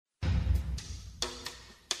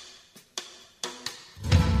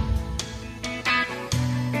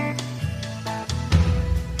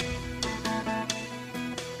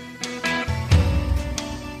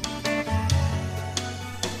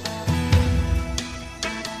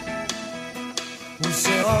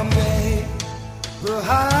will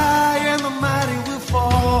high and the mighty will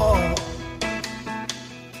fall.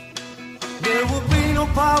 There will be no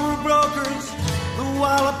power brokers, the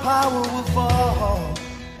wall of power will fall.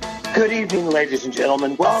 Good evening, ladies and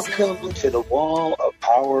gentlemen. Welcome to the Wall of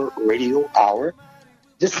Power Radio Hour.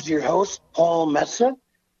 This is your host, Paul Messa,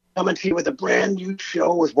 coming to you with a brand new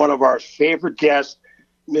show with one of our favorite guests,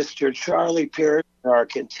 Mr. Charlie Pierce, in our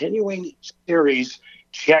continuing series,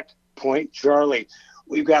 Checkpoint Charlie.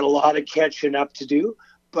 We've got a lot of catching up to do,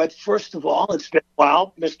 but first of all, it's been a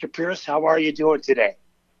while. Mr. Pierce, how are you doing today?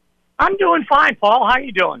 I'm doing fine, Paul. How are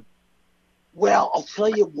you doing? Well, I'll tell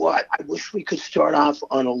you what, I wish we could start off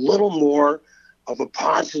on a little more of a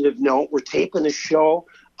positive note. We're taping the show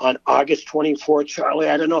on August 24th. Charlie,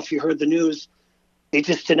 I don't know if you heard the news. They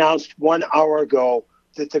just announced 1 hour ago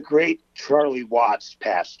that the great Charlie Watts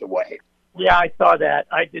passed away. Yeah, I saw that.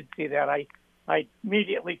 I did see that. I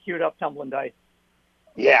immediately queued up Tumbling Dice.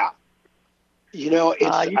 Yeah. You know,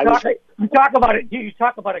 it's... You talk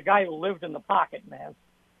about a guy who lived in the pocket, man.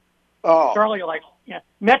 Oh. Charlie,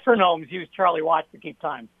 metronomes use Charlie Watts to keep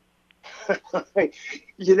time.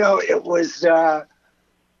 You know, it was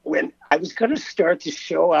when I was going to start the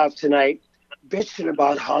show off tonight, bitching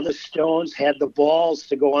about how the Stones had the balls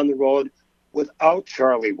to go on the road without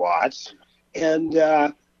Charlie Watts. And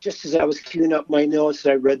just as I was queuing up my notes,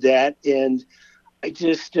 I read that. And I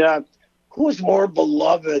just, who was more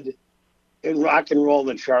beloved in rock and roll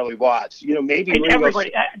than Charlie Watts? You know, maybe and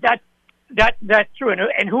everybody. That's true.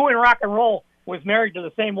 And who in rock and roll was married to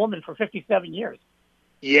the same woman for 57 years?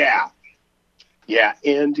 Yeah. Yeah.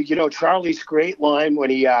 And, you know, Charlie's great line when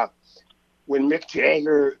he, when Mick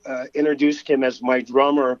Jagger introduced him as my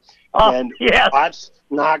drummer and yes. Watts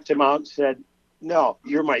knocked him out and said, "No,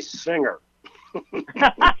 you're my singer."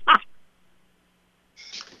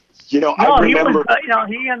 You know, I remember.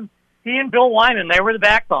 He and Bill Wyman, they were the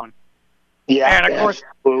backbone. Yeah, and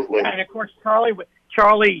of course,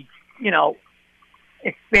 Charlie, you know,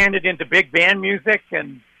 expanded into big band music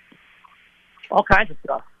and all kinds of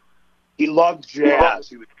stuff. He loved jazz.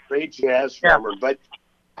 He was a great jazz drummer. But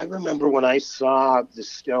I remember when I saw the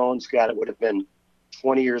Stones, it would have been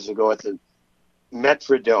 20 years ago at the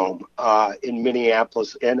Metrodome in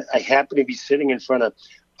Minneapolis, and I happened to be sitting in front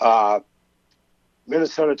of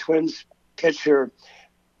Minnesota Twins pitcher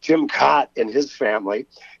Jim Cott and his family.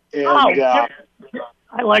 And,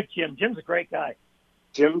 I like Jim. Jim's a great guy.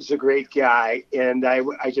 Jim's a great guy, and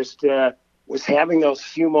I just was having those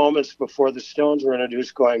few moments before the Stones were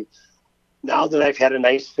introduced going, now that I've had a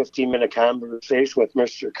nice 15-minute conversation with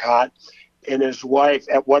Mr. Cott and his wife,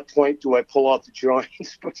 at what point do I pull out the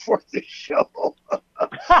joints before the show?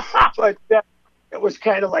 But it was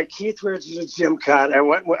kind of like Keith Richards and Jim Cott. I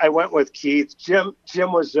went with Keith. Jim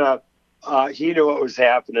was he knew what was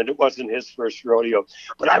happening. It wasn't his first rodeo.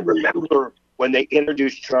 But I remember when they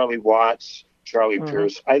introduced Charlie Watts, Charlie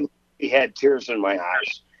Pierce, I had tears in my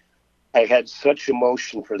eyes. I had such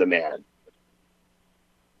emotion for the man.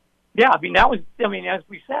 Yeah, as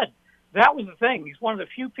we said, that was the thing. He's one of the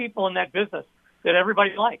few people in that business that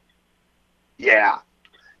everybody liked. Yeah.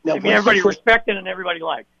 Now, everybody respected and everybody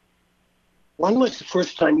liked. When was the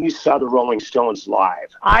first time you saw the Rolling Stones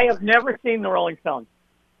live? I have never seen the Rolling Stones.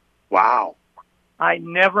 Wow. I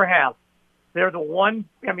never have. They're the one,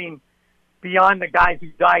 beyond the guys who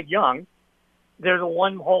died young, they're the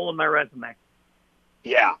one hole in my resume.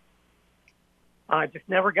 Yeah. I just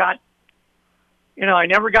never got, they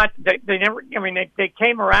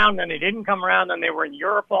came around, then they didn't come around, then they were in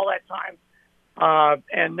Europe all that time.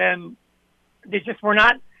 And then they just were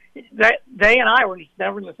not, they and I were just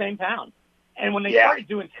never in the same town. And when they started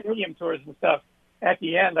doing stadium tours and stuff at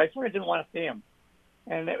the end, I sort of didn't want to see them.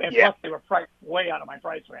 And plus they were priced way out of my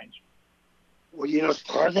price range. Well, as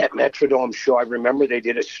part of that Metrodome show, I remember they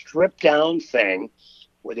did a stripped-down thing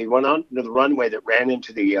where they went out into the runway that ran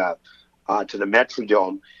into the to the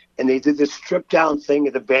Metrodome, and they did this stripped-down thing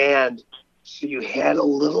of the band, so you had a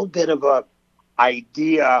little bit of a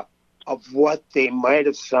idea of what they might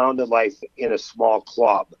have sounded like in a small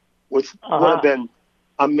club, which would have been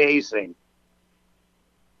amazing.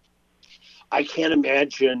 I can't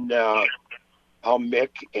imagine how Mick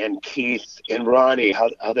and Keith and Ronnie, how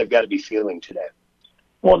they've got to be feeling today.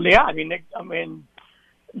 Well, yeah,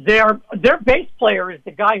 their bass player is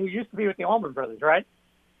the guy who used to be with the Allman Brothers, right?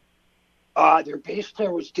 Their bass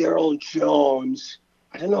player was Daryl Jones.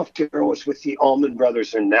 I don't know if Daryl was with the Allman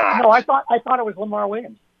Brothers or not. No, I thought it was Lamar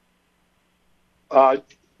Williams. No,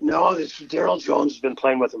 Daryl Jones has been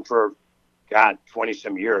playing with them for,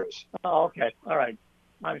 20-some years. Oh, okay. All right.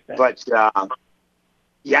 My mistake. But,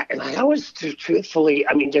 yeah, and I always, truthfully,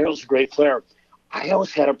 Daryl's a great player. I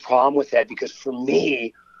always had a problem with that because for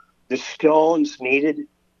me, the Stones needed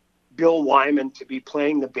Bill Wyman to be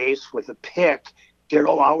playing the bass with a pick.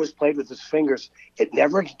 Daryl always played with his fingers. It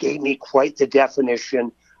never gave me quite the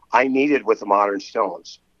definition I needed with the modern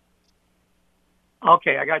Stones.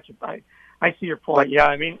 Okay, I got you. I see your point. Yeah,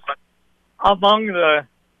 I mean, among the,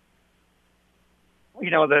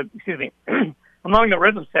 among the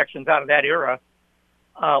rhythm sections out of that era,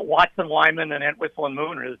 Watson, Wyman, and Entwistle and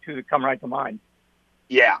Moon are the two that come right to mind.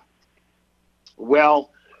 Yeah.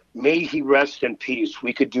 Well, may he rest in peace.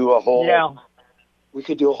 We could do a whole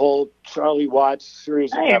Charlie Watts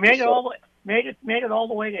series. Hey, made it all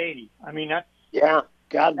the way to 80. I mean,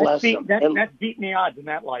 God bless him. That's beating the odds in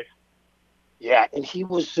that life. Yeah, and he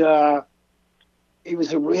was a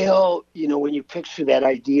real, when you picture that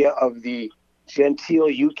idea of the genteel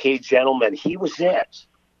UK gentleman, he was it.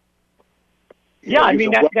 I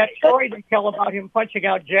mean, that story they tell about him punching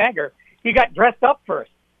out Jagger, he got dressed up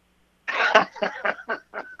first.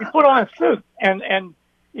 He put on a suit and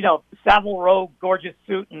Savile Row gorgeous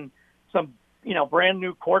suit and some, brand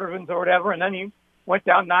new Cordovans or whatever, and then he went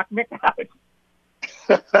down and knocked Mick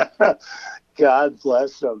out. God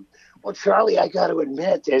bless him. Well, Charlie, I got to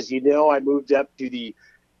admit, as you know, I moved up to the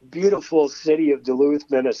beautiful city of Duluth,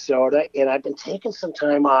 Minnesota, and I've been taking some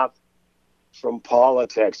time off from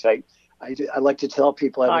politics. I like to tell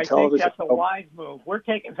people I think that's a wise move.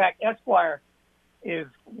 In fact, Esquire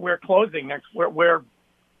we're closing we're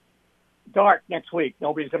dark next week.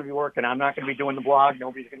 Nobody's going to be working. I'm not going to be doing the blog.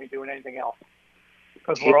 Nobody's going to be doing anything else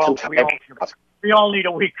because we all need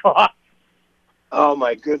a week off. Oh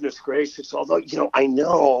my goodness gracious! Although I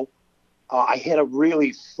know I had a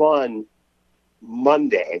really fun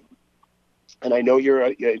Monday, and I know you're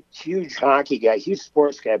a huge hockey guy, huge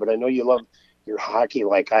sports guy, but I know you love your hockey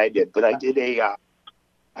like I did. But I did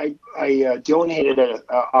I donated an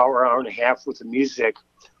hour and a half with the music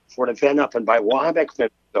for an event up in Biwabik,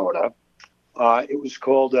 Minnesota. It was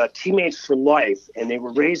called Teammates for Life, and they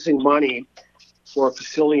were raising money for a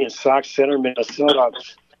facility in Sauk Center, Minnesota,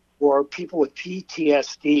 for people with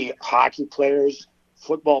PTSD, hockey players,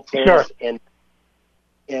 football players, sure.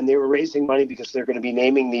 and they were raising money because they're going to be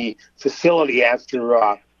naming the facility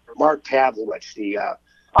after Mark Pavlovich,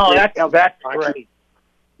 that's great.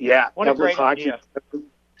 Yeah, what a great idea.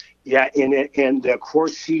 Yeah, and of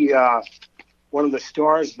course he one of the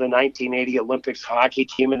stars of the 1980 Olympics hockey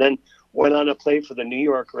team, and then went on to play for the New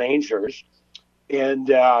York Rangers. And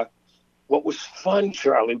what was fun,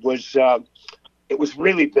 Charlie, was it was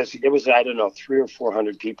really busy. There was, 300 or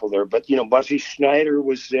 400 people there. But, Buzzy Schneider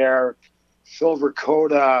was there, Phil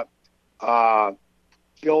Vercoda,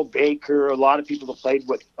 Bill Baker, a lot of people that played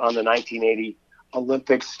with on the 1980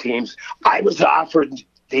 Olympics teams. I was offered,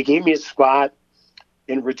 they gave me a spot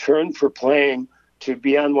in return for playing to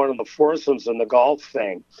be on one of the foursomes in the golf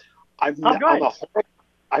thing. I'm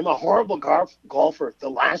a horrible golfer. The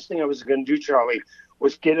last thing I was going to do, Charlie,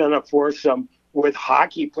 was get on a foursome with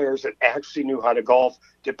hockey players that actually knew how to golf,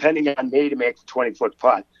 depending on me to make the 20-foot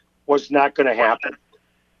putt. Was not going to happen.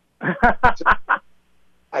 So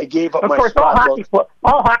I gave up my spot. Of course,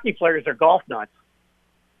 all hockey players are golf nuts.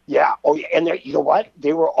 Yeah. Oh, yeah. And you know what?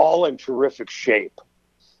 They were all in terrific shape.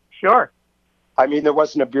 Sure. I mean, there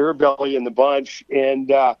wasn't a beer belly in the bunch. And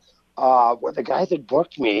the guy that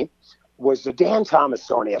booked me was Dan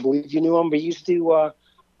Tomasoni. I believe you knew him, but he used to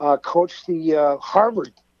coach the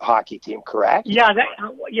Harvard hockey team, correct? Yeah,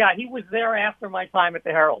 he was there after my time at the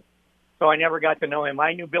Herald, so I never got to know him.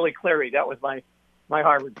 I knew Billy Cleary. That was my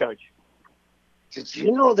Harvard coach. Did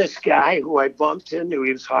you know this guy who I bumped into?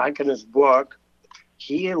 He was hawking his book.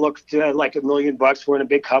 He looked like $1 million wearing a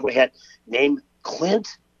big cowboy hat, named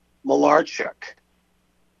Clint Malarchuk.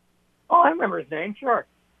 Oh, I remember his name, sure.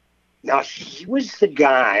 Now, he was the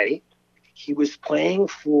guy, he was playing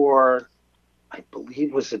for, I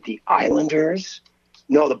believe, was it the Islanders?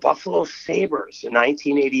 No, the Buffalo Sabres in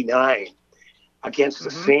 1989 against the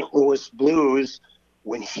St. Louis Blues.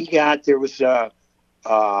 When he got, there was a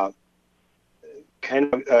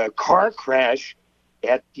kind of a car crash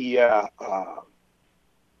at the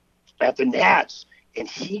Nats, and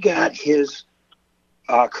he got his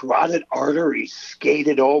carotid artery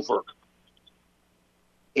skated over.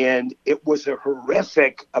 And it was a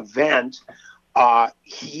horrific event.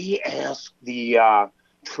 He asked the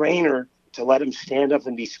trainer to let him stand up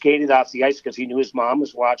and be skated off the ice because he knew his mom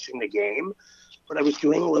was watching the game. But I was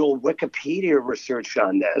doing a little Wikipedia research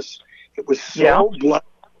on this. It was so bloody.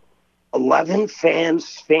 11 fans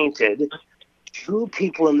fainted. 2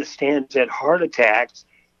 people in the stands had heart attacks.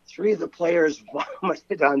 3 of the players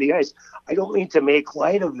vomited on the ice. I don't mean to make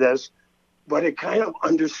light of this, but it kind of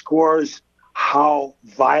underscores how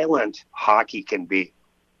violent hockey can be.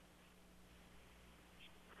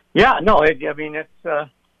 Yeah, no, I mean it's a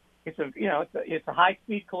it's a high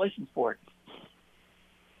speed collision sport.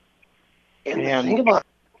 And the thing about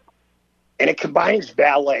and it combines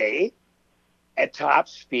ballet at top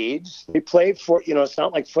speeds. They play for it's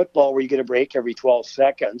not like football where you get a break every 12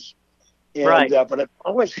 seconds. And, Right. But I've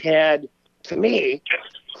always had, to me,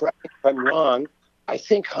 correct me if I'm wrong, I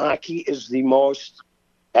think hockey is the most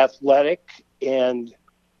athletic and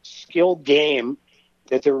skilled game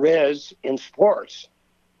that there is in sports.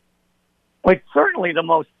 Well, it's certainly the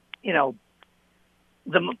most, the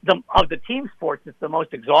of the team sports, it's the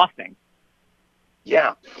most exhausting.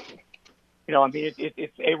 Yeah. I mean,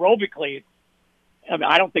 it's aerobically. I mean,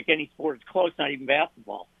 I don't think any sport is close, not even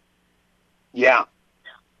basketball. Yeah.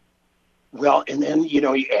 Well, and then you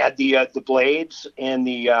add the blades and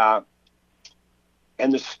the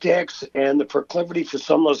sticks and the proclivity for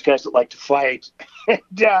some of those guys that like to fight, and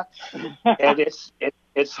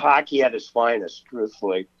it's hockey at its finest,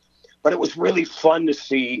 truthfully. But it was really fun to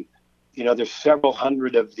see. There's several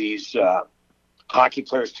hundred of these hockey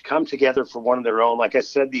players to come together for one of their own. Like I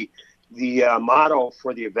said, the motto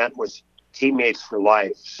for the event was "Teammates for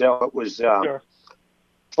Life," so it was Sure.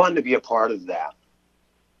 fun to be a part of that.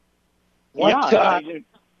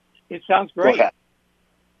 It sounds great. Go ahead.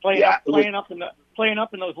 Playing up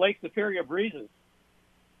in those Lake Superior breezes.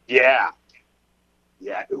 Yeah,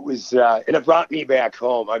 it was, and it brought me back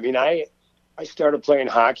home. I mean, I started playing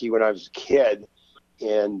hockey when I was a kid,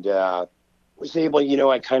 and was able,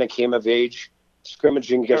 I kind of came of age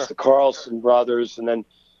scrimmaging against the Carlson brothers, and then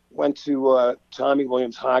went to Tommy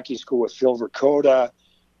Williams Hockey School with Phil Verkota,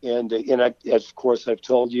 and of course I've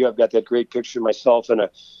told you I've got that great picture of myself and a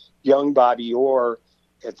young Bobby Orr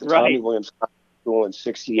at the Tommy Williams Hockey School in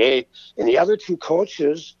 '68, and the other two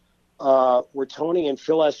coaches were Tony and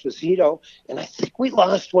Phil Esposito, and I think we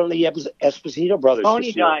lost one of the Esposito brothers.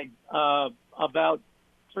 Tony died about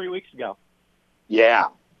 3 weeks ago. Yeah.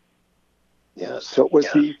 So it was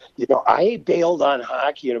I bailed on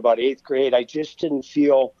hockey in about 8th grade. I just didn't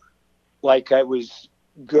feel like I was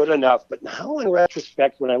good enough. But now in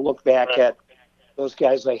retrospect, when I look back at those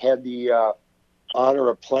guys I had the honor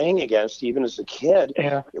of playing against, even as a kid,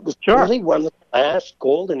 it was really one of the last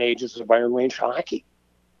golden ages of Iron Range hockey.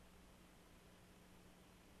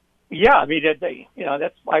 Yeah, I mean,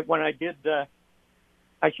 that's why when I did,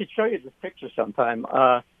 I should show you this picture sometime.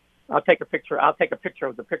 I'll take a picture of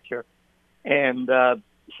the picture and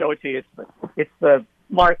show it to you. It's the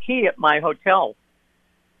marquee at my hotel.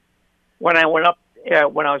 When I went up,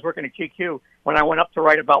 when I was working at GQ, when I went up to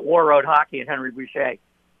write about War Road hockey at Henry Boucher.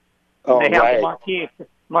 Oh, they have the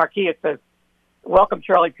marquee. It says, "Welcome,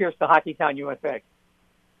 Charlie Pierce to Hockeytown, USA."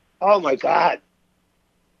 Oh my God!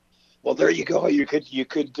 Well, there you go. You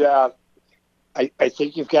could. I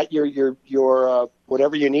think you've got your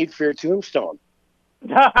whatever you need for your tombstone.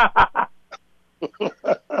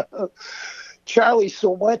 Charlie, so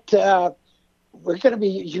what? We're going to be.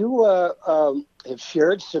 You have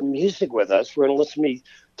shared some music with us. We're going to listen to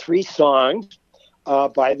 3 songs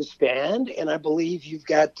by this band, and I believe you've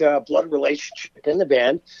got blood relationship in the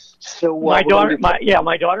band. So my daughter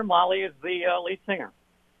Molly is the lead singer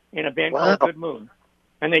in a band called Good Moon,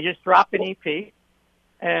 and they just dropped an EP,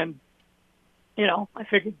 and I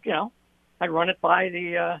figured I'd run it by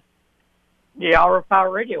the Hour of Power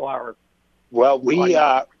Radio Hour. Well,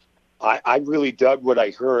 I really dug what I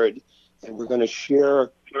heard, and we're going to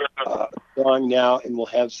share a song now, and we'll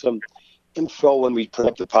have some info when we put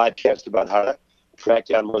up the podcast about how to track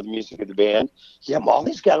down more of the music of the band. Yeah,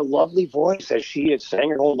 Molly's got a lovely voice. Has she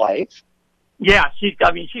sang her whole life? Yeah, she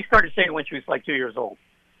started singing when she was like 2 years old.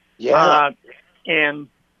 Yeah. And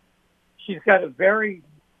she's got a very,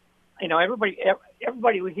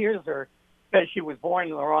 everybody who hears her says she was born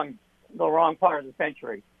in the wrong part of the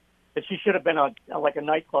century. That she should have been a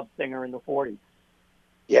nightclub singer in the 40s.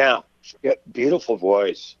 Yeah, she's got beautiful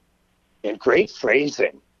voice and great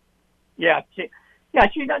phrasing. Yeah, she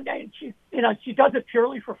does it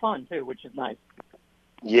purely for fun too, which is nice.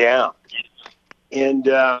 Yeah. And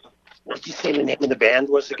what did you say the name of the band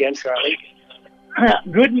was again, Charlie?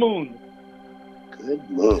 Good Moon. Good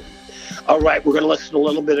Moon. All right, we're going to listen to a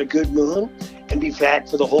little bit of Good Moon and be back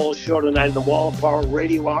for the whole show tonight in the Wall of Power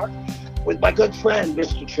Radio Hour with my good friend,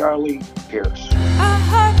 Mr. Charlie Pierce. I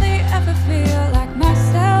hardly ever feel like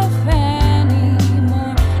myself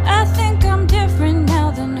anymore. I think I'm different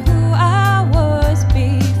now than who I was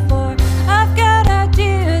before. I've got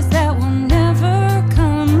ideas that will never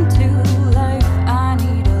come to life. I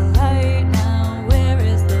need a light now. Where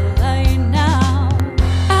is the light now?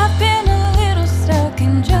 I've been a little stuck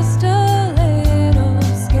and just a little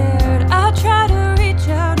scared. I try to reach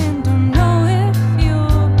out and don't know if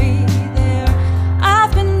you'll be there.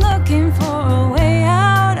 I've been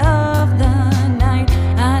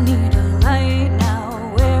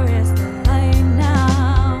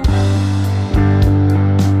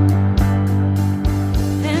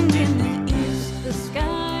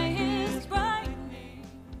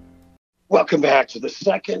Welcome back to the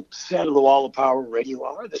second set of the Wall of Power Radio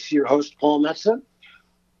Hour. This is your host, Paul Metzen.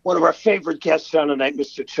 One of our favorite guests on tonight,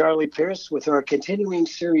 Mr. Charlie Pierce, with our continuing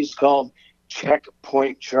series called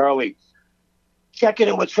Checkpoint Charlie. Checking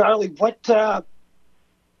in with Charlie, what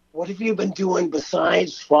have you been doing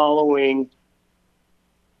besides following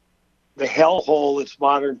the hellhole that's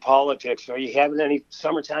modern politics? Are you having any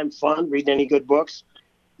summertime fun, reading any good books?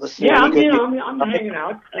 Listening to any good I'm hanging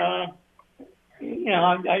out.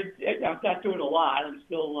 I'm not doing a lot. I'm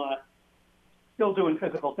still doing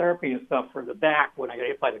physical therapy and stuff for the back when I get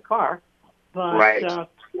hit by the car. But Right. I'm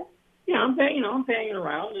hanging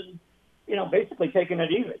around and basically taking it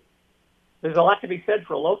easy. There's a lot to be said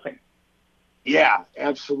for loafing. Yeah,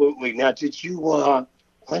 absolutely. Now, did you,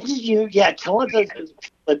 when did you, tell us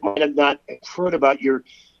that might have not heard about you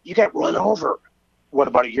got run over,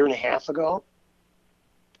 about a year and a half ago?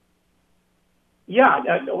 Yeah,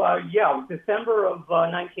 it was December of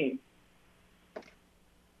 19.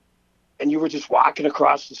 And you were just walking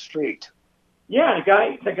across the street. Yeah,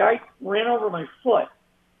 the guy ran over my foot,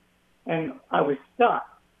 and I was stuck.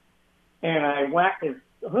 And I whacked his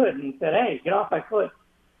hood and said, "Hey, get off my foot!"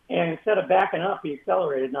 And instead of backing up, he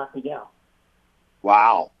accelerated, and knocked me down.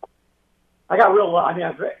 Wow. I got real. I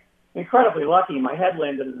was incredibly lucky. My head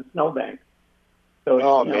landed in a snowbank.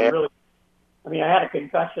 So man. really. I had a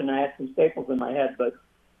concussion. I had some staples in my head, but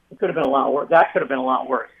it could have been a lot worse. That could have been a lot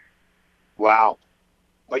worse. Wow.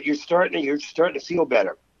 But you're starting to feel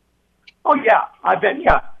better. Oh yeah, I've been.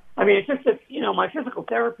 Yeah, it's just that my physical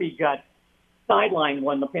therapy got sidelined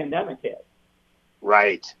when the pandemic hit.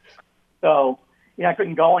 Right. So I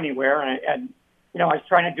couldn't go anywhere, and I was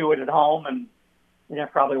trying to do it at home, and I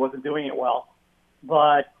probably wasn't doing it well.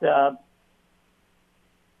 But no,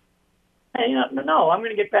 I'm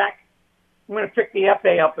going to get back. I'm going to pick the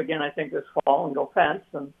FA up again, I think, this fall and go fence.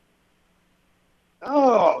 And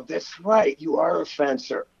oh, that's right. You are a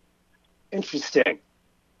fencer. Interesting.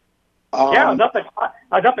 I was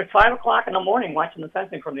up at 5 o'clock in the morning watching the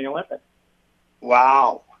fencing from the Olympics.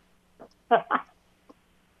 Wow.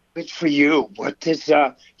 Good for you. What does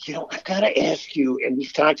I've got to ask you, and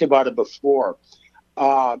we've talked about it before,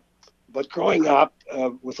 but growing up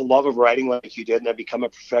with a love of writing like you did, and then become a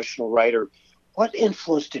professional writer, what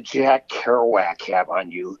influence did Jack Kerouac have on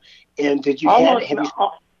you? And did you almost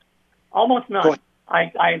none.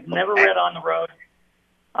 I've never read On the Road.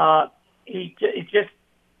 He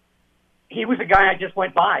was a guy I just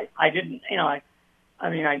went by. I didn't, I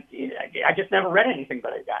just never read anything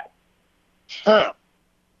but a guy. Huh.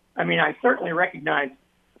 I certainly recognize,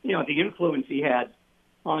 the influence he had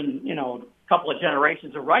on, a couple of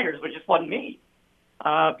generations of writers, but it just wasn't me.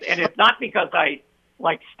 And it's not because I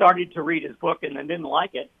started to read his book and then didn't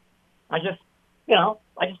like it. I just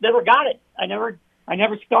never got it. I never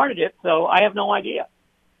started it, so I have no idea.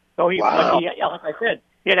 So like I said,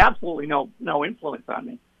 he had absolutely no influence on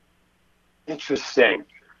me. Interesting.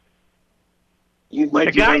 The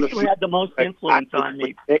guys who had the most influence on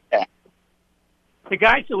me. The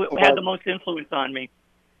guys who had the most influence on me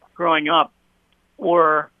growing up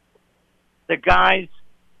were the guys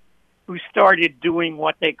who started doing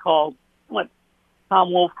what Tom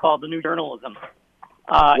Wolfe called the new journalism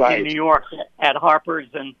in New York at Harper's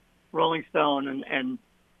and Rolling Stone and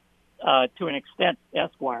to an extent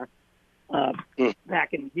Esquire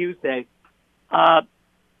back in Hughes' days.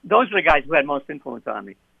 Those are the guys who had most influence on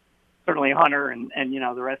me. Certainly Hunter and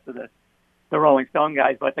the rest of the Rolling Stone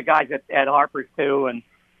guys, but the guys at Harper's too, and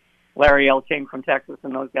Larry L. King from Texas,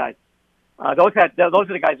 and those guys. Those are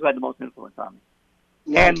the guys who had the most influence on me.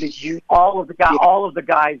 Now, and all of the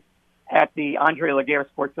guys at the Andre Laguerre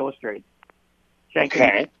Sports Illustrated.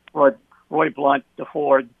 Jenkins, Roy Blunt,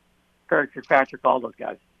 DeFord, Kirk Kirkpatrick, all those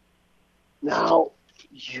guys. Now,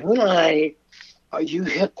 you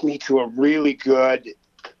hit me to a really good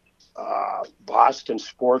Boston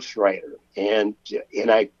sports writer, and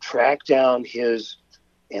I tracked down his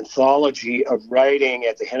anthology of writing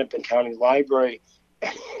at the Hennepin County Library.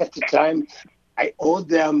 At the time, I owed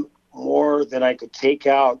them more than I could take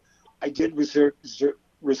out. I did reserve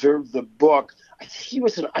the book. I think he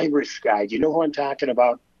was an Irish guy. Do you know who I'm talking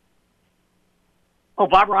about? Oh,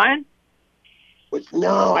 Bob Ryan?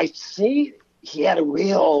 No, I see he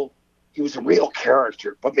was a real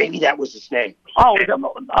character, but maybe that was his name. Oh,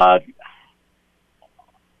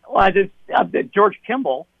 George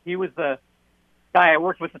Kimball. He was the guy I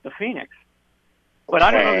worked with at the Phoenix. But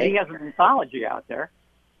I don't know if he has an anthology out there.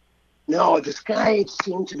 No, this guy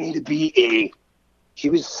seemed to me to be he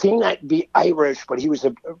was seen to be Irish, but he was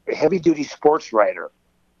a heavy-duty sports writer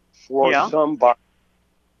for some bar.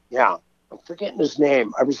 Yeah, I'm forgetting his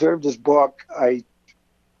name. I reserved his book. I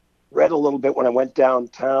read a little bit when I went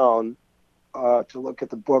downtown, to look at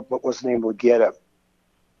the book, but wasn't able to get it.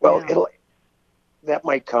 Well, Yeah. that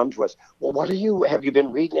might come to us. Well, have you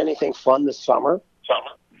been reading anything fun this summer?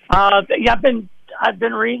 Yeah, I've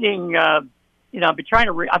been reading. I've been trying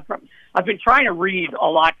to read. I've been trying to read a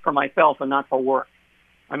lot for myself and not for work.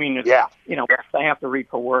 I mean, Yeah. I have to read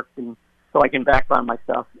for work and so I can background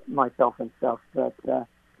myself and stuff. But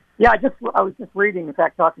yeah, I was just reading. In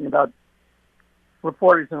fact, talking about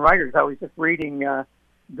reporters and writers, I was just reading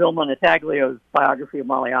Bill Montaglio's biography of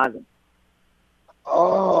Molly Ivins.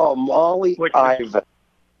 Oh, Molly Ivins.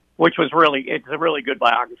 Which was it's a really good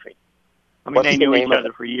biography. I mean, they knew each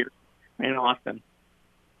other for years in Austin.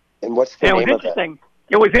 And what's the name of it?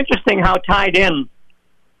 It was interesting how tied in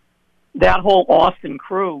that whole Austin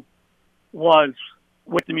crew was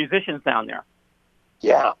with the musicians down there.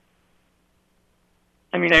 Yeah.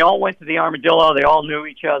 I mean, they all went to the Armadillo. They all knew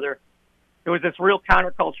each other. It was this real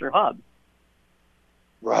counterculture hub.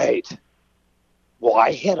 Right. Well,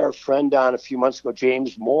 I had our friend on a few months ago,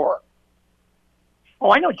 James Moore.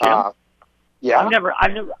 Oh, I know Jim. Yeah.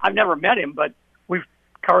 I've never met him, but we've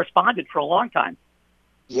corresponded for a long time.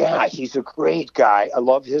 Yeah, he's a great guy. I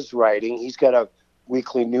love his writing. He's got a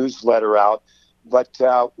weekly newsletter out. But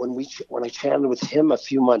when I chatted with him a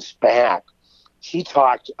few months back, he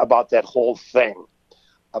talked about that whole thing,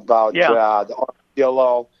 about the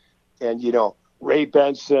Armadillo and, Ray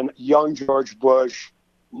Benson, young George Bush,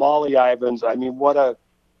 Molly Ivins. I mean,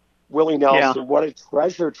 Willie Nelson, what a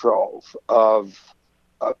treasure trove of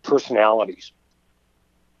personalities.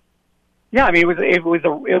 Yeah, I mean, it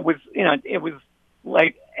was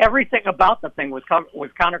like everything about the thing was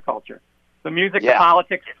counterculture. The music, the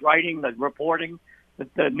politics, the writing, the reporting,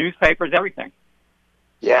 the newspapers, everything.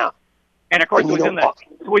 Yeah. And of course, it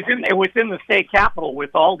was in the state capitol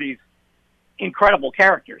with all these incredible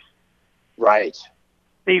characters. Right.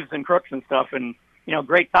 Thieves and crooks and stuff, and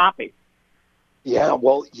great copy. Yeah,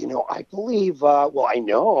 well, I believe. I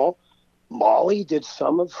know Molly did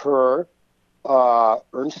some of her,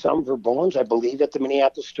 earned some of her bones, I believe, at the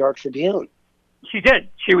Minneapolis Star Tribune. She did.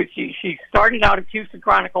 She started out at Houston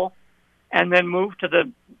Chronicle, and then moved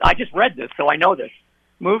to I just read this, so I know this.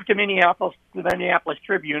 Moved to Minneapolis, the Minneapolis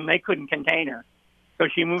Tribune. They couldn't contain her, so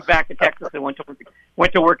she moved back to Texas and went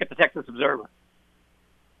to work at the Texas Observer.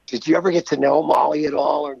 Did you ever get to know Molly at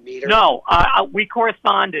all or meet her? No, we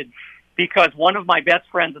corresponded because one of my best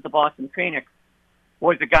friends at the Boston Phoenix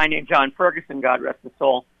was a guy named John Ferguson, God rest his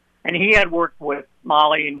soul, and he had worked with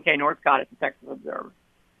Molly and Kay Northcott at the Texas Observer.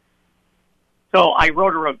 So I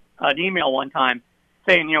wrote her an email one time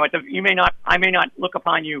saying, I may not look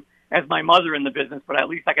upon you as my mother in the business, but at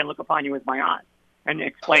least I can look upon you as my aunt, and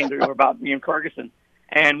explained to her about me and Ferguson.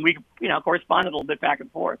 And we, corresponded a little bit back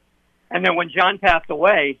and forth. And then when John passed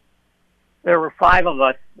away, there were 5 of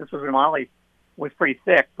us. This was when Molly was pretty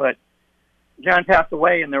sick, but John passed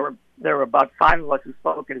away, and there were about 5 of us who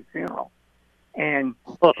spoke at his funeral. And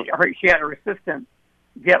she had her assistant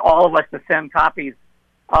get all of us to send copies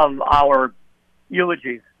of our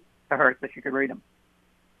eulogies to her so she could read them.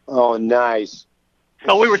 Oh, nice.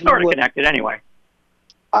 So we were sort of connected anyway.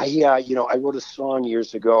 I wrote a song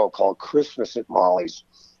years ago called Christmas at Molly's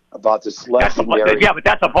about this legendary... Yeah, but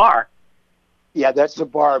that's a bar. Yeah, that's a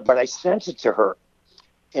bar, but I sent it to her,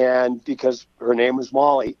 and because her name was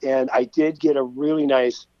Molly, and I did get a really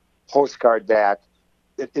nice postcard back.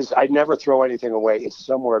 I'd never throw anything away. It's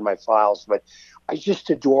somewhere in my files, but I just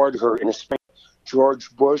adored her in a George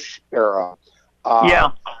Bush era.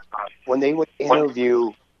 When they would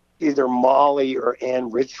interview either Molly or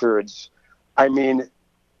Ann Richards, I mean,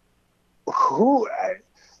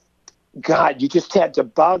 God, you just had to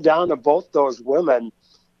bow down to both those women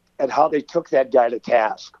and how they took that guy to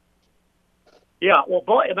task. Yeah, well,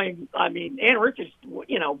 I mean, Ann Richards,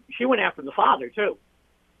 she went after the father too.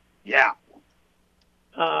 Yeah.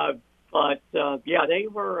 They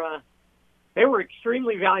were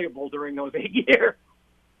extremely valuable during those 8 years.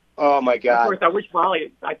 Oh my God! Of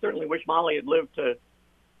course, I certainly wish Molly had lived to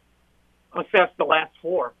assess the last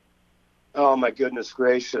 4. Oh my goodness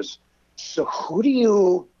gracious! So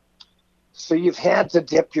So you've had to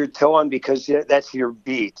dip your toe in because that's your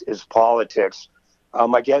beat is politics.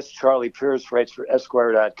 My guest Charlie Pierce writes for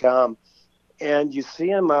Esquire.com, and you see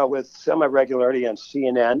him with semi-regularity on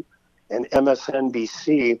CNN and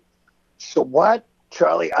MSNBC. So what,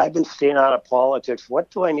 Charlie? I've been staying out of politics. What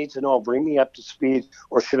do I need to know? Bring me up to speed,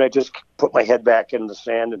 or should I just put my head back in the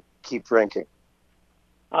sand and keep drinking?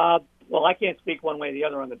 Well, I can't speak one way or the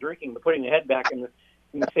other on the drinking, but putting the head back in the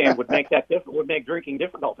sand would make drinking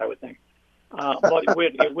difficult, I would think. But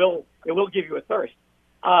it will give you a thirst.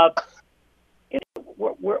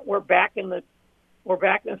 We're back in the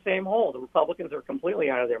same hole. The Republicans are completely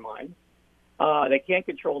out of their minds. They can't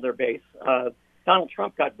control their base. Donald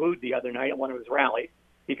Trump got booed the other night at one of his rallies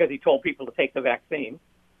because he told people to take the vaccine.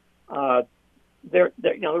 The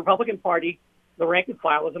Republican Party, the rank and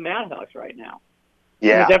file is a madhouse right now.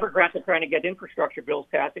 Yeah. And the Democrats are trying to get infrastructure bills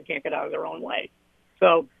passed and can't get out of their own way.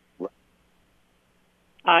 So, we're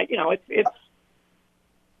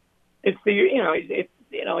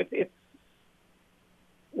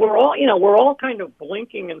all kind of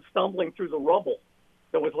blinking and stumbling through the rubble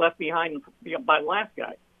that was left behind by the last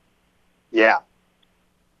guy. Yeah.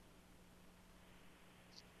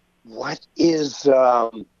 What is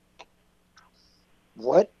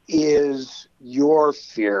your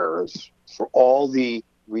fears for all the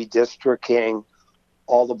redistricting,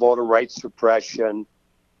 all the voter rights suppression?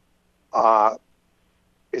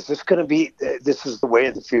 Is this going to be, this is the way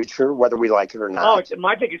of the future, whether we like it or not? Oh,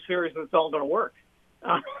 my biggest fear is that it's all going to work.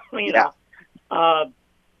 The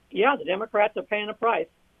Democrats are paying a price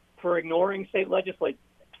for ignoring state legislative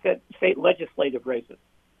races,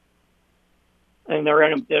 and they're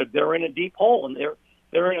in a deep hole, and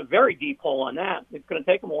they're in a very deep hole on that. It's going to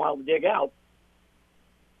take them a while to dig out,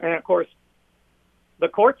 and of course, the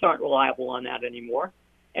courts aren't reliable on that anymore.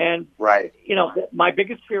 And right, my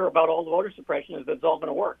biggest fear about all the voter suppression is that it's all going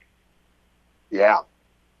to work. Yeah.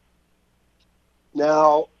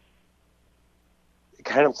 Now,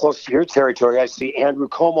 kind of close to your territory, I see Andrew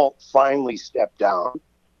Cuomo finally stepped down.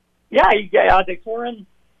 Yeah, they swore in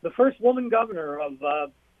the first woman governor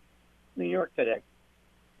of New York today.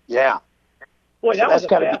 Yeah. Boy, that was a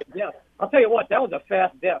fast death. I'll tell you what, that was a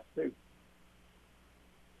fast death, too.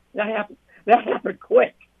 That happened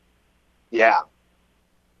quick. Yeah.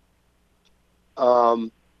 So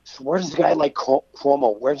where does a guy like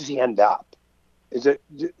Cuomo, where does he end up? Is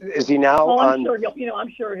he now on? I'm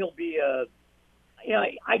sure he'll be.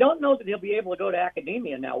 I don't know that he'll be able to go to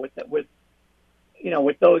academia now with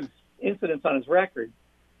those incidents on his record.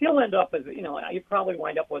 He'll end up as he'll probably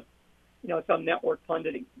wind up with some network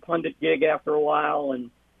pundit gig after a while, and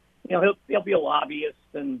he'll be a lobbyist,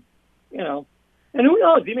 and who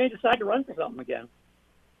knows, he may decide to run for something again.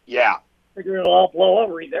 Yeah. Figure it'll all blow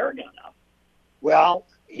over. He's there again now. Well,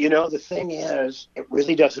 the thing is, it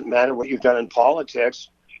really doesn't matter what you've done in politics.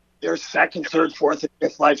 There's second, third, fourth, and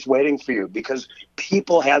fifth lives waiting for you because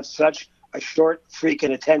people have such a short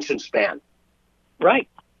freaking attention span. Right.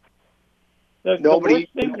 The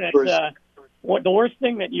worst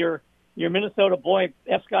thing that your Minnesota boy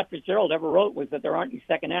F. Scott Fitzgerald ever wrote was that there aren't any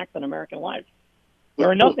second acts in American life. There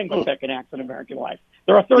are nothing but second acts in American life.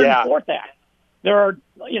 There are third and fourth acts. There are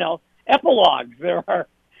epilogues. There are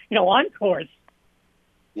encores.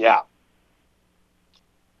 Yeah.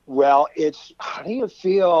 Well, how do you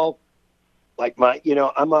feel like I've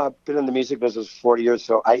been in the music business for 40 years,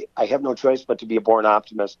 so I have no choice but to be a born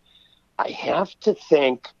optimist. I have to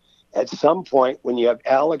think at some point when you have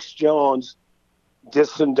Alex Jones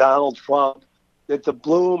dissing Donald Trump that the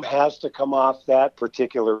bloom has to come off that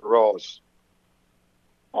particular rose.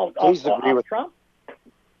 Please agree with Trump?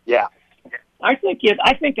 Yeah. I think it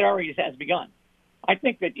already has begun. I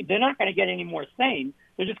think that they're not going to get any more sane.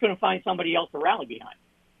 They're just going to find somebody else to rally behind.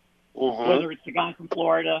 Mm-hmm. Whether it's the guy from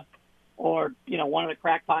Florida or, one of the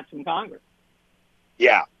crackpots from Congress.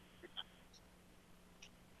 Yeah.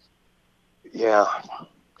 Yeah.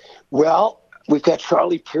 Well, we've got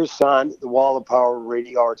Charlie Pierce on the Wall of Power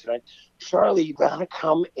Radio Hour tonight. Charlie, you got to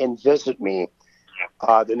come and visit me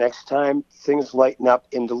the next time things lighten up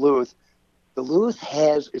in Duluth. Duluth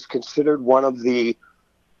is considered one of the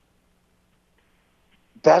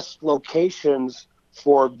best locations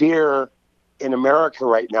for beer in America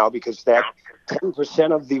right now because that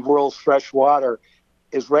 10% of the world's fresh water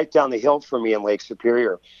is right down the hill from me in Lake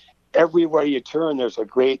Superior. Everywhere you turn, there's a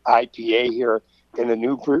great IPA here in a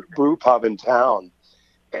new brew pub in town.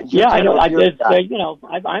 And I know.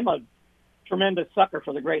 I'm a tremendous sucker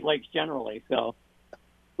for the Great Lakes generally. So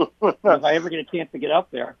if I ever get a chance to get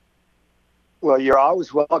up there. Well, you're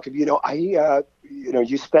always welcome.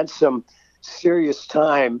 You spent some serious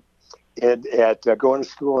time at going to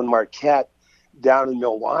school in Marquette down in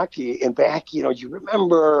Milwaukee. And back, you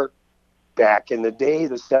remember back in the day,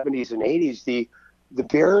 the 70s and 80s, the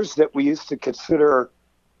beers that we used to consider,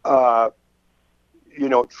 tried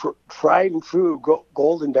and true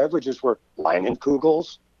golden beverages were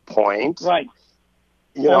Leinenkugel's, Point. Right.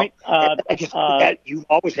 Point. I guess you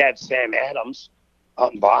always had Sam Adams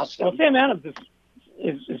out in Boston. Well, Sam Adams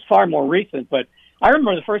is far more recent, but I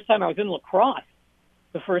remember the first time I was in La Crosse,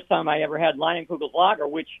 the first time I ever had Leinenkugel's lager,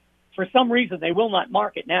 which for some reason they will not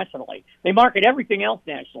market nationally. They market everything else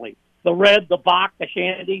nationally. The red, the Bock, the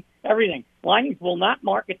Shandy, everything. Leinen's will not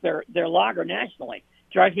market their lager nationally.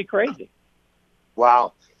 Drives me crazy.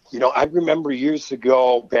 Wow. I remember years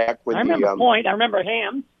ago back when I remember Point. I remember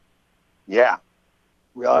Ham. Yeah.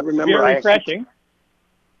 Well, I remember. Very refreshing.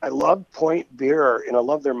 I love Point beer, and I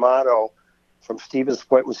love their motto from Stevens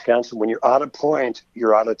Point, Wisconsin. When you're out of Point,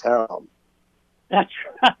 you're out of town. That's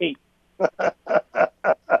right.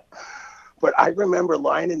 But I remember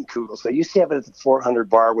Leinenkugels. They used to have it at the 400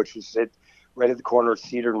 Bar, which was right at the corner of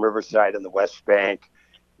Cedar and Riverside in the West Bank,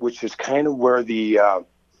 which is kind of where the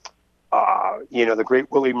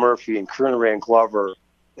great Willie Murphy and Colonel and Glover,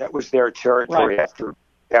 that was their territory after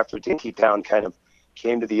Dinkytown kind of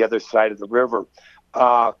came to the other side of the river.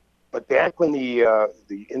 But back when the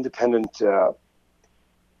independent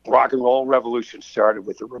rock and roll revolution started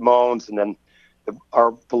with the Ramones and then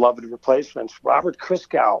our beloved Replacements, Robert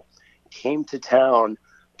Christgau came to town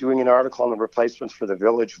doing an article on the Replacements for the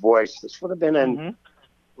Village Voice. This would have been in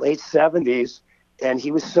late 70s. And he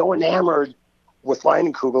was so enamored with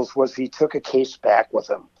Leinenkugels was he took a case back with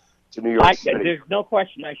him to New York City. There's no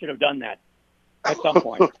question I should have done that at some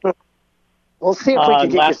point. We'll see if we can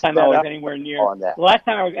get last time I was anywhere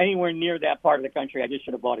near that part of the country, I just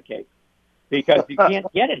should have bought a case because you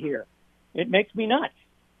can't get it here. It makes me nuts.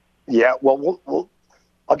 Yeah, well,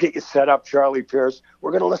 I'll get you set up, Charlie Pierce.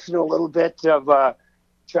 We're going to listen to a little bit of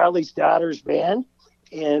Charlie's Daughter's band,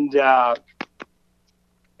 and then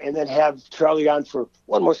have Charlie on for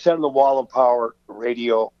one more set of the Wall of Power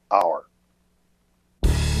Radio Hour.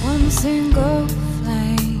 One single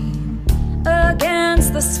flame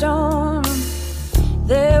against the storm.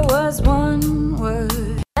 There was one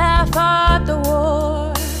word that fought the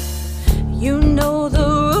war. You know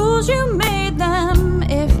the rules, you made them.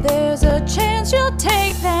 If there's a chance, you'll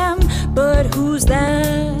take them. But who's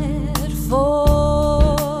that for?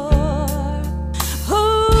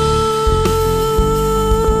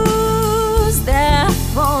 Who's that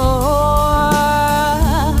for?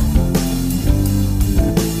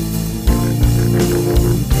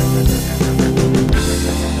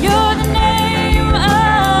 You're the name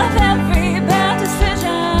of every bad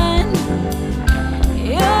decision.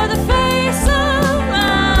 You're the face of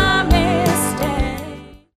my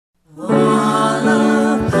mistake. Wall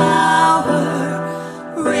of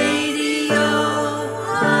Power Radio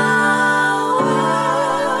Hour.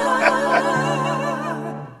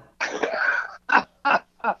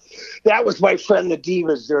 That was my friend the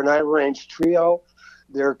Divas. They're an Irish trio.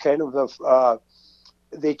 They're kind of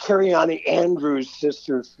they carry on the Andrews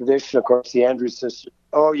Sisters tradition, of course, the Andrews Sisters.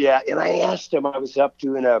 Oh, yeah. And I asked them, I was up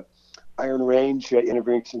doing a Iron Range,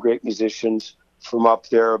 interviewing some great musicians from up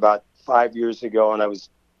there about 5 years ago. And I was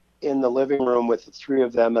in the living room with the three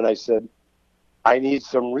of them. And I said, I need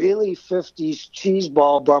some really 50s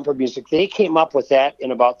cheeseball bumper music. They came up with that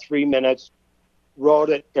in about 3 minutes, wrote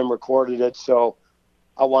it and recorded it. So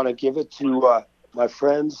I want to give it to my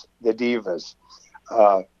friends, the Divas,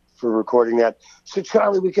 for recording that. So,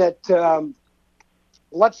 Charlie, we got,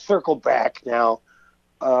 let's circle back now.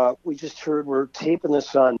 We just heard, we're taping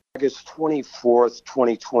this on August 24th,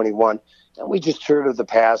 2021, and we just heard of the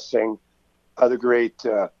passing of the great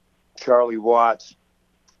Charlie Watts.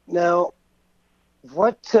 Now,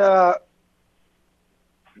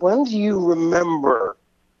 when do you remember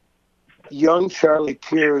young Charlie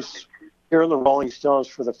Pierce hearing the Rolling Stones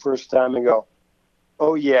for the first time and go,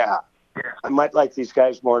 oh, yeah, I might like these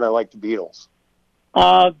guys more than I like the Beatles?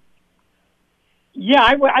 Yeah,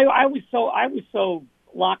 I was so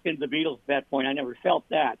locked into the Beatles at that point. I never felt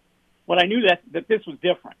that, but I knew that this was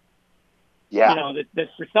different. Yeah, you know that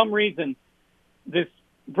for some reason this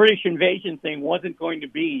British invasion thing wasn't going to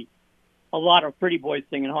be a lot of pretty boys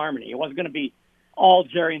singing harmony. It wasn't going to be all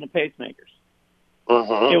Jerry and the Pacemakers.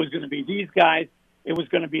 It was going to be these guys. It was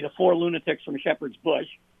going to be the four lunatics from Shepherd's Bush,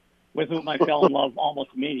 with whom I fell in love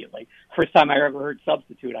almost immediately. First time I ever heard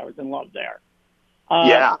Substitute, I was in love there.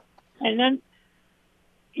 Yeah. And then,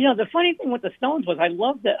 you know, the funny thing with the Stones was I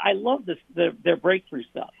loved their breakthrough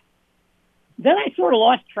stuff. Then I sort of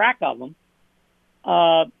lost track of them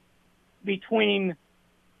between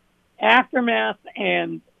Aftermath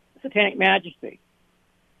and Satanic Majesty.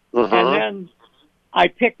 And then I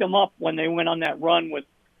picked them up when they went on that run with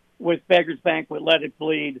Beggar's Banquet, Let It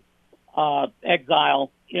Bleed,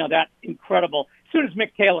 Exile, you know, that incredible. As soon as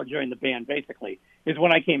Mick Taylor joined the band, basically, is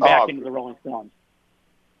when I came back into the Rolling Stones.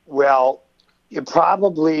 Well, you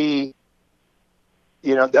probably,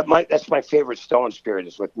 you know, that's my favorite Stones period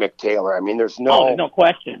is with Mick Taylor. I mean, there's no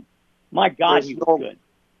question. My God, he was good.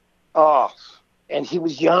 Oh, and he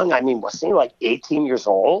was young. I mean, wasn't he like 18 years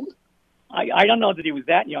old? I don't know that he was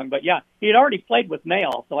that young, but yeah, he had already played with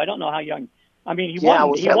Mayall, so I don't know how young. I mean, he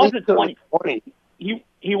wasn't 20.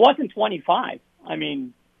 He wasn't 25. I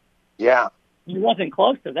mean, yeah, he wasn't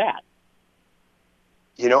close to that.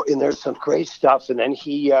 And there's some great stuff. And then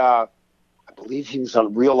I believe he was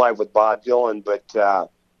on Real Live with Bob Dylan. But,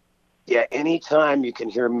 yeah, anytime you can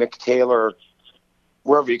hear Mick Taylor,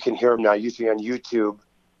 wherever you can hear him now, usually on YouTube,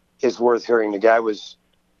 is worth hearing. The guy was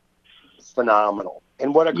phenomenal.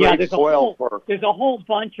 And what a great foil for... There's a whole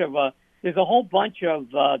bunch of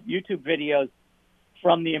YouTube videos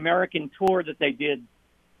from the American tour that they did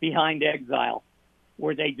Behind Exile,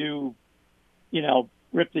 where they do,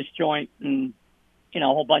 Rip This Joint and, a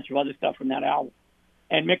whole bunch of other stuff from that album.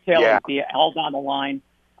 And Mick Taylor is the Held on the Line.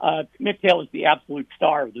 Mick Taylor is the absolute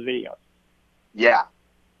star of the videos. Yeah.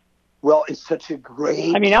 Well, it's such a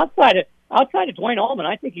great... I mean, outside of Duane Allman,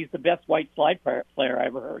 I think he's the best white slide player I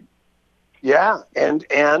ever heard. Yeah, and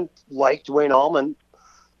like Duane Allman,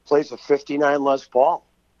 plays a 59 Les Paul.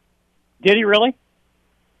 Did he really?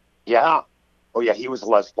 Yeah. Oh, yeah, he was a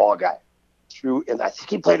Les Paul guy. True, and I think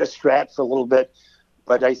he played a Strat for a little bit,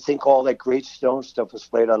 but I think all that great Stone stuff was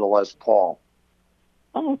played on the Les Paul.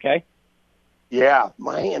 Oh, okay. Yeah,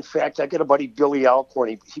 in fact, I got a buddy, Billy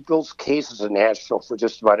Alcorn. He builds cases in Nashville for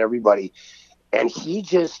just about everybody, and he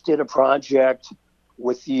just did a project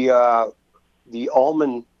with the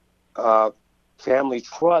Allman Family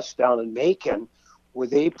Trust down in Macon, where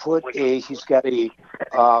they put he's got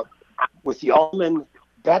with the Allman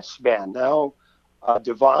Betts Band. Now,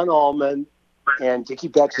 Devon Allman and Dickie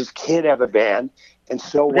Betts' kid have a band. And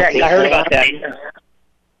so I heard about that.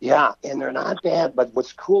 Yeah, and they're not bad. But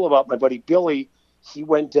what's cool about my buddy Billy, he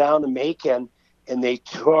went down to Macon, and they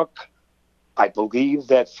took, I believe,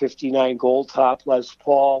 that 59 Gold Top Les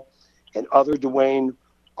Paul and other Duane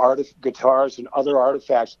guitars and other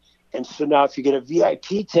artifacts. And so now if you get a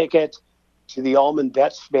VIP ticket to the Allman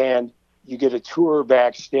Betts Band, you get a tour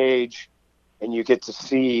backstage, and you get to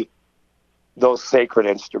see those sacred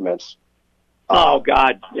instruments. Oh,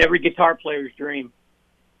 God. Every guitar player's dream.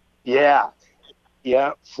 Yeah.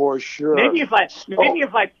 Yeah, for sure. Maybe if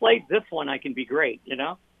I played this one, I can be great,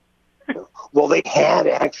 Well, they had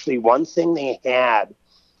actually, one thing they had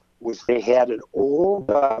was they had an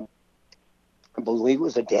old, I believe it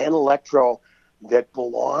was a Dan Electro that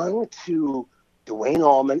belonged to Duane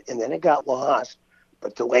Allman, and then it got lost.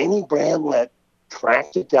 But Delaney Bramlett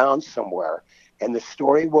tracked it down somewhere. And the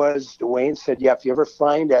story was, Duane said, yeah, if you ever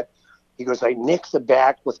find it, he goes, I nicked the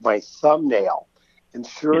back with my thumbnail. And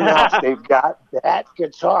sure enough, they've got that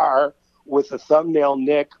guitar with a thumbnail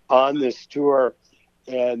nick on this tour,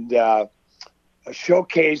 and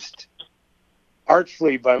showcased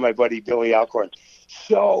artfully by my buddy Billy Alcorn.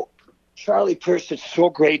 So, Charlie Pierce, it's so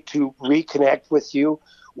great to reconnect with you.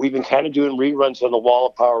 We've been kind of doing reruns on the Wall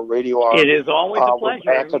of Power Radio Hour. It is always a pleasure.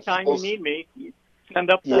 Anytime you need me, send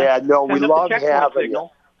up the we love having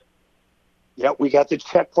signal. You. Yeah, we got the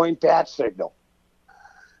checkpoint bat signal.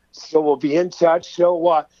 So we'll be in touch.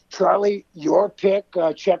 So, Charlie, your pick,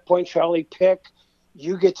 Checkpoint Charlie pick,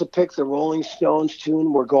 you get to pick the Rolling Stones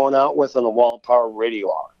tune we're going out with on the Wall of Power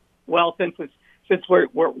Radio Hour. Well, since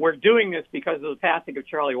we're doing this because of the passing of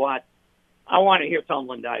Charlie Watts, I want to hear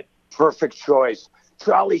Tumbling Dice. Perfect choice.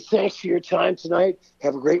 Charlie, thanks for your time tonight.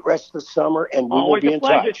 Have a great rest of the summer, and we Always will be in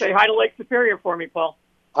touch. Always a pleasure. Say hi to Lake Superior for me, Paul.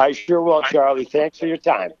 I sure will, Charlie. Thanks for your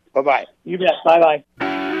time. Bye-bye. You bet. Bye-bye.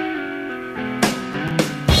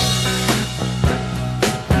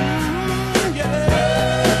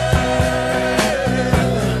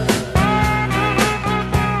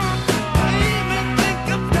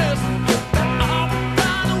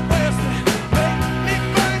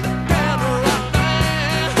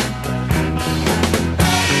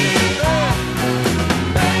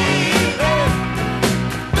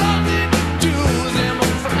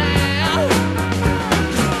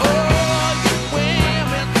 When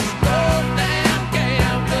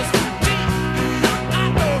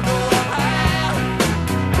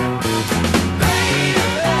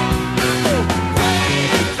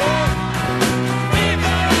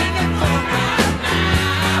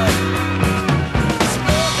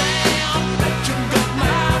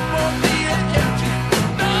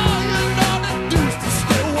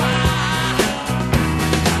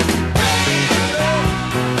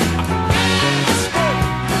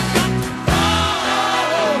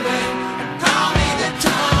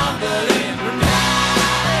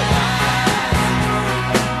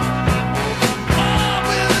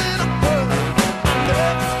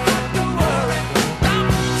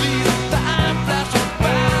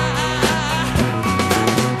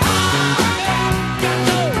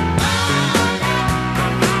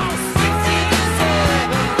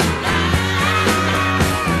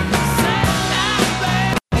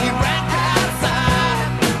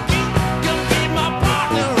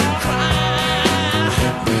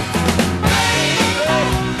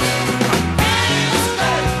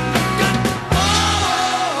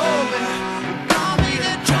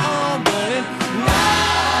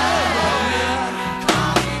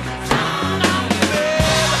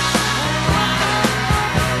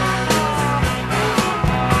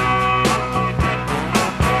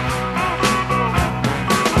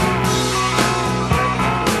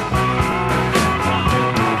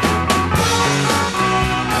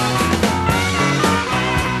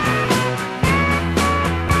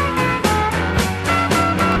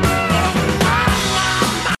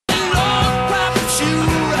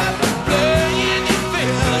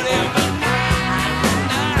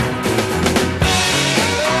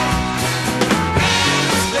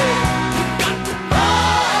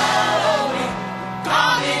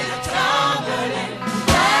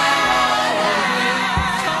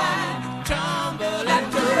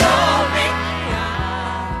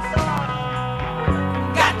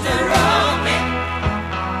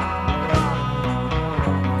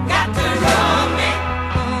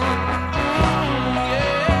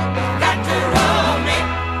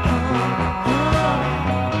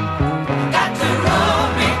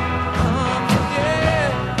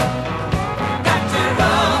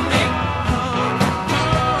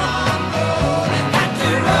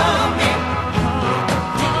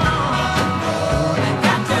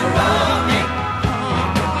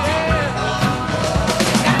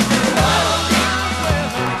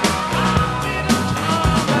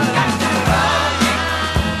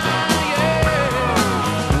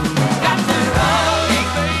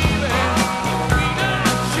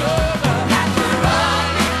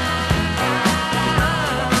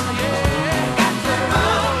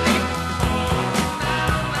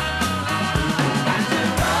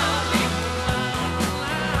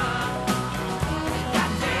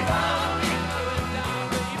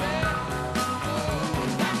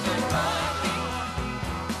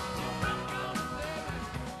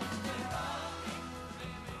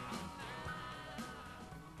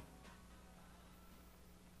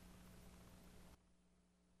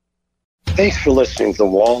Thanks for listening to the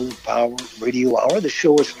Wall of Power Radio Hour. The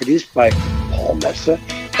show was produced by Paul Metza,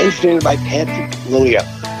 engineered by Patrick Lilia.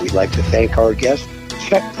 We'd like to thank our guest,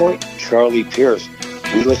 Checkpoint Charlie Pierce.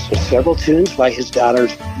 We listened to several tunes by his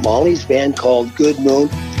daughter's Molly's band called Good Moon.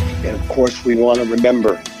 And of course, we want to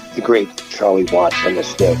remember the great Charlie Watts on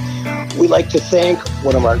this day. We'd like to thank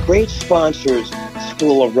one of our great sponsors,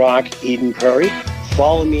 School of Rock, Eden Prairie.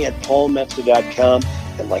 Follow me at paulmetza.com.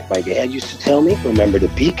 And like my dad used to tell me, remember to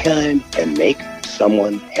be kind and make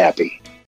someone happy.